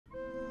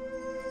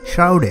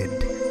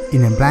Shrouded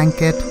in a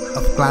blanket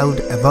of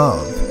cloud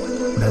above,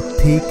 the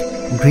thick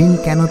green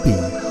canopy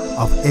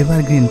of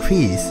evergreen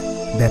trees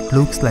that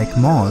looks like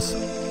moss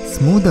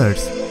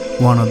smooths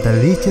one of the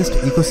richest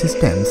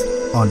ecosystems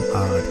on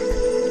Earth.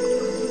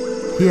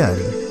 Here,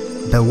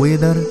 the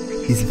weather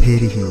is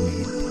very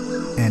humid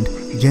and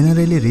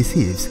generally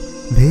receives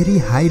very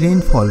high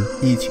rainfall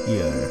each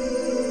year,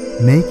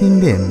 making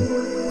them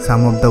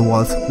some of the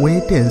world's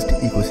wettest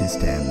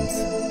ecosystems.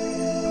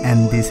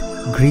 And these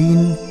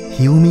green,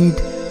 humid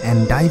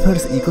and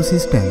diverse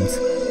ecosystems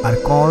are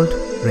called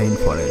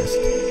rainforests.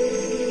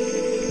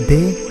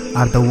 They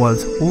are the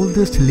world's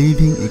oldest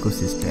living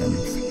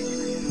ecosystems.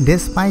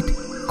 Despite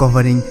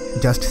covering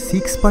just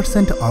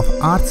 6% of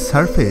Earth's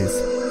surface,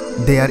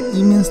 they are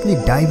immensely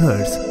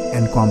diverse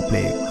and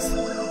complex,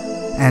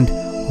 and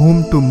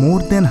home to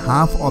more than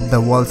half of the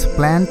world's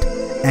plant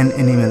and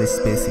animal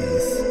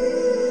species.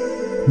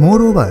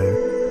 Moreover,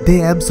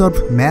 they absorb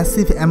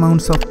massive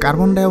amounts of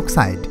carbon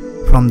dioxide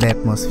from the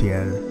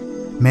atmosphere,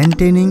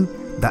 maintaining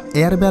the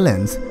air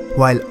balance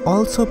while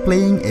also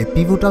playing a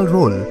pivotal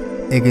role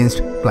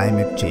against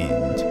climate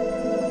change.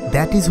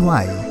 That is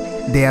why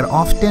they are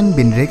often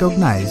been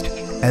recognized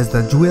as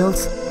the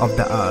jewels of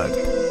the earth.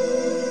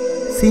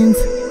 Since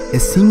a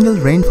single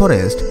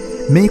rainforest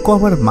may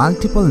cover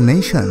multiple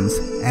nations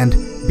and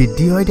be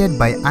divided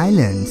by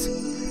islands,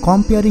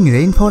 comparing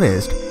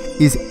rainforest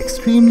is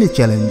extremely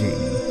challenging.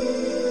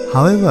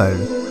 However,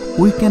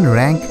 we can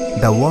rank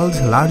the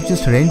world's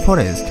largest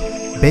rainforest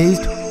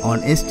based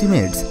on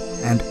estimates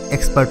and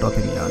expert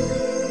opinion.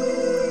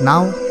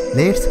 Now,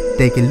 let's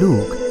take a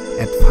look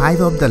at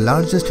 5 of the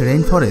largest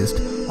rainforests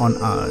on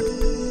Earth.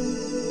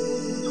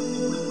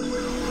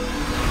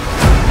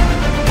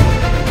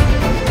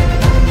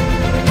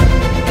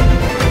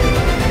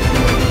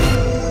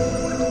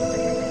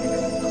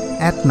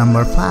 At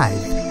number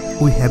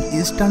 5, we have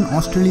Eastern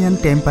Australian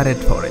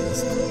Temperate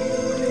Forest.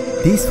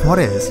 This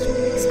forest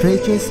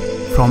stretches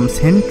from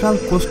central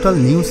coastal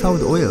New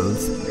South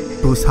Wales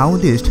to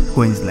southeast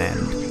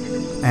Queensland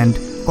and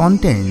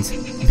contains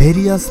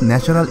various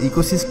natural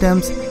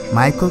ecosystems,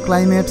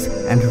 microclimates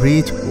and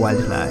rich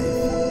wildlife.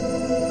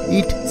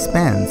 It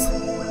spans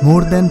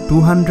more than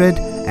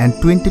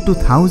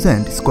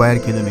 222,000 square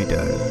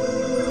kilometers,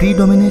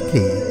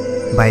 predominantly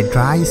by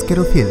dry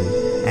sclerophyll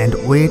and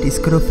wet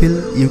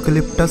sclerophyll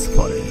eucalyptus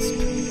forest.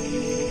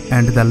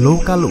 And the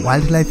local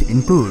wildlife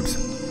includes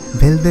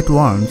velvet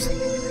worms,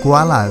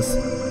 koalas,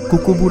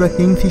 kookaburra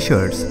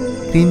kingfishers,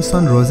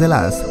 crimson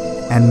rosellas,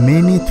 and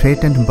many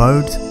threatened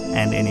birds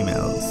and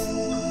animals.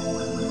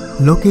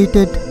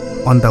 Located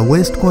on the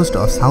west coast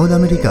of South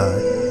America,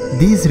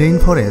 this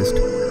rainforest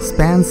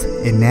spans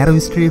a narrow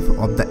strip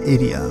of the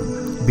area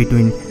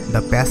between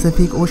the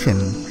Pacific Ocean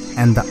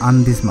and the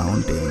Andes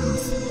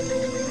Mountains.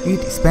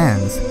 It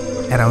spans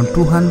around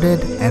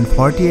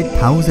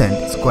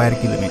 248,000 square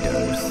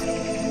kilometers.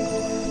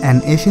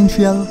 An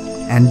essential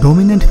and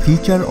dominant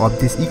feature of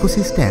this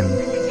ecosystem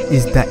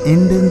is the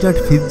endangered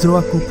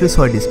Fitzroy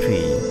cupressoides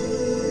tree.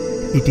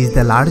 It is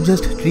the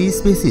largest tree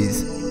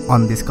species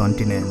on this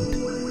continent,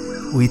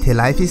 with a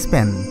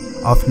lifespan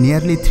of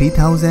nearly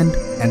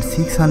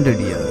 3,600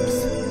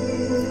 years.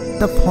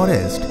 The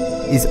forest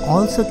is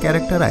also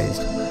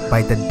characterized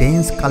by the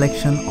dense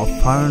collection of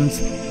ferns,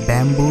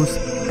 bamboos,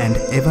 and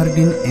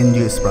evergreen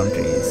angiosperm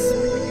trees.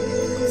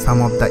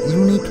 Some of the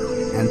unique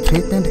and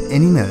threatened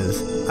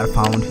animals are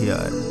found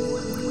here,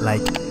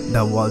 like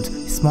the world's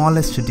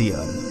smallest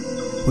deer,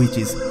 which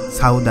is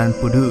southern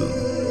pudu,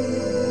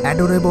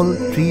 adorable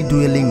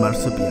tree-dwelling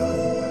marsupial,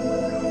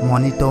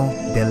 Monito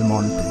del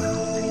Monte,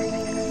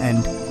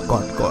 and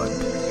Goddard,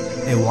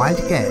 a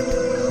wild cat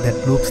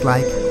that looks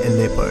like a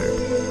leopard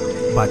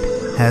but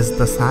has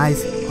the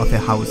size of a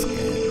house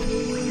cat.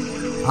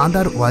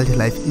 Other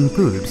wildlife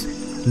includes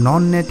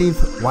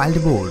non-native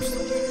wild boars,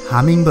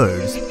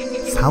 hummingbirds,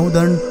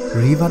 southern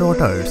river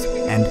otters,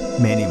 and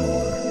many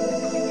more.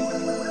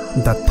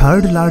 The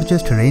third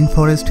largest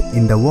rainforest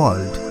in the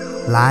world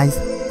lies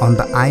on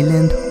the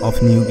island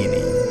of New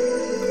Guinea,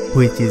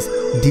 which is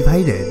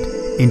divided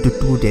into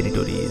 2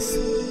 territories.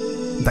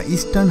 The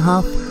eastern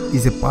half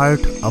is a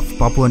part of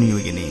Papua New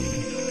Guinea,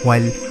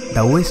 while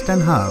the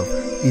western half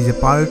is a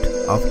part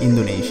of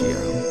Indonesia.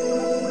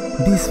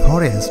 This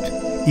forest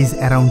is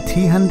around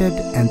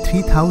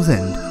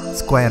 303,000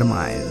 square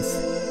miles,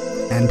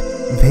 and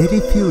very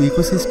few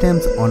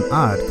ecosystems on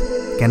Earth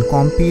can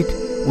compete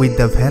with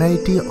the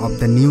variety of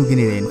the New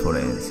Guinea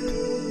rainforest,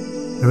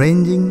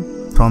 ranging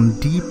from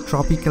deep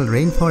tropical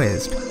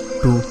rainforest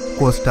to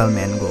coastal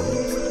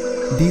mangroves.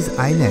 This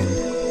island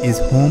is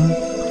home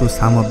to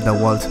some of the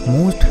world's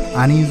most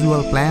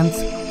unusual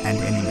plants and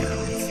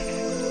animals,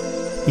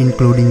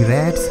 including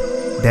rats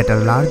that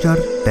are larger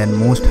than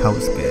most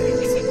house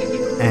cats,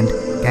 and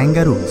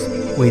kangaroos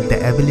with the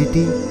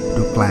ability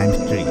to climb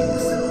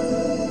trees.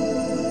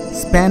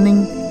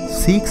 Spanning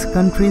 6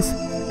 countries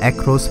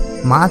across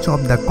much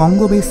of the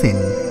Congo Basin,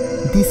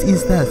 this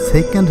is the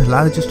second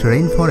largest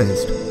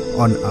rainforest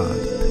on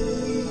Earth.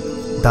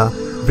 The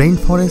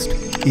rainforest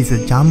is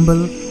a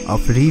jumble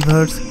of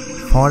rivers,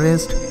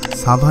 forest,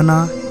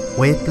 savanna,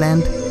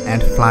 wetland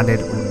and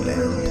flooded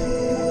woodland.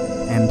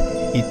 And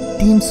it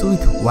teems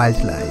with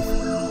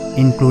wildlife,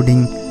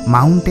 including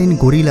mountain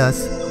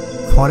gorillas,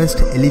 forest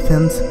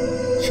elephants,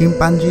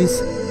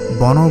 chimpanzees,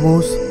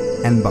 bonobos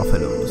and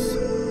buffaloes.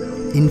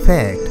 In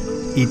fact,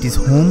 it is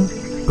home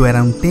to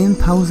around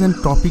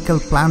 10,000 tropical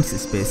plant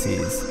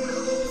species,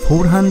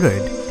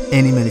 400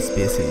 animal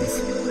species,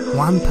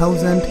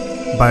 1,000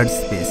 bird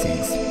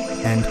species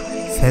and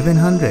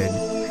 700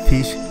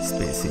 fish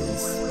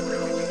species.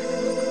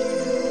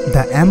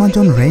 The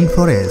Amazon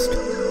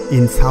rainforest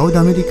in South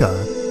America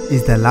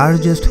is the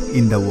largest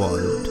in the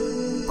world,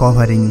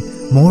 covering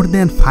more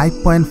than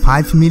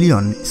 5.5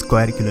 million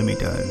square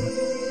kilometers.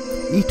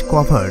 It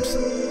covers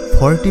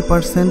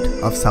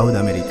 40% of South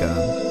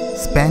America,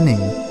 spanning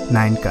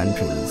 9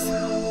 countries,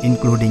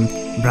 including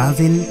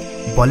Brazil,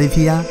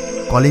 Bolivia,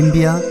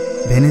 Colombia,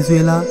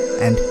 Venezuela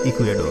and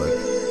Ecuador.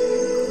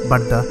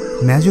 But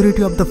the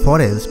majority of the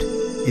forest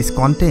is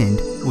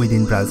contained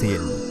within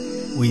Brazil,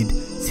 with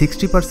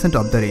 60%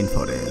 of the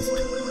rainforest.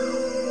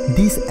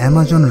 This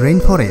Amazon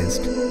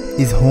rainforest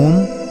is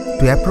home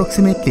to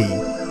approximately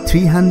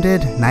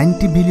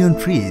 390 billion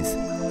trees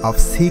of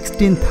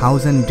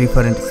 16,000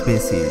 different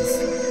species.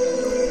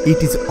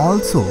 It is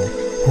also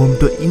home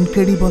to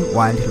incredible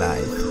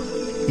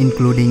wildlife,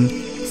 including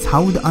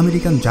South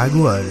American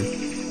jaguar,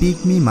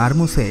 pygmy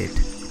marmoset,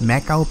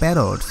 macaw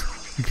parrots,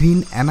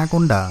 green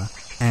anaconda,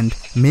 and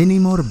many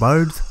more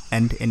birds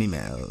and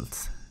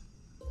animals.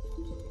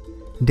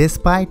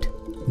 Despite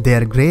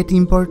their great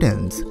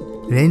importance,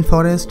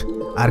 rainforests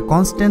are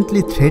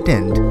constantly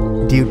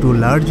threatened due to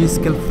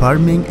large-scale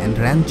farming and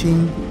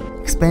ranching,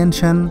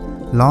 expansion,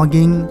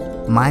 logging,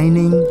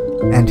 mining,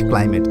 and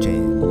climate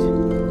change.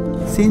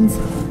 Since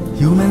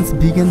humans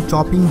began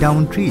chopping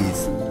down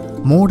trees,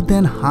 more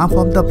than half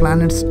of the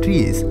planet's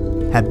trees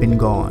have been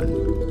gone.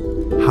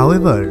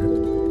 However,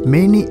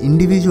 many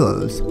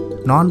individuals,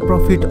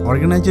 non-profit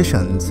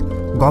organizations,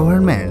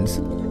 governments,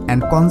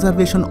 and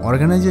conservation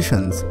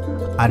organizations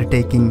are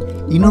taking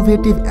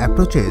innovative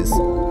approaches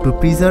to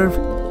preserve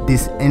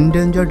this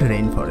endangered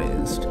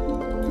rainforest.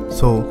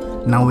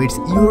 So now it's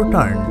your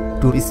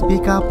turn to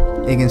speak up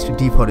against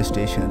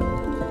deforestation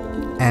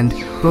and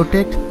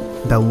protect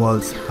the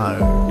world's heart,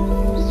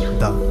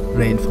 the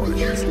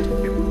rainforest.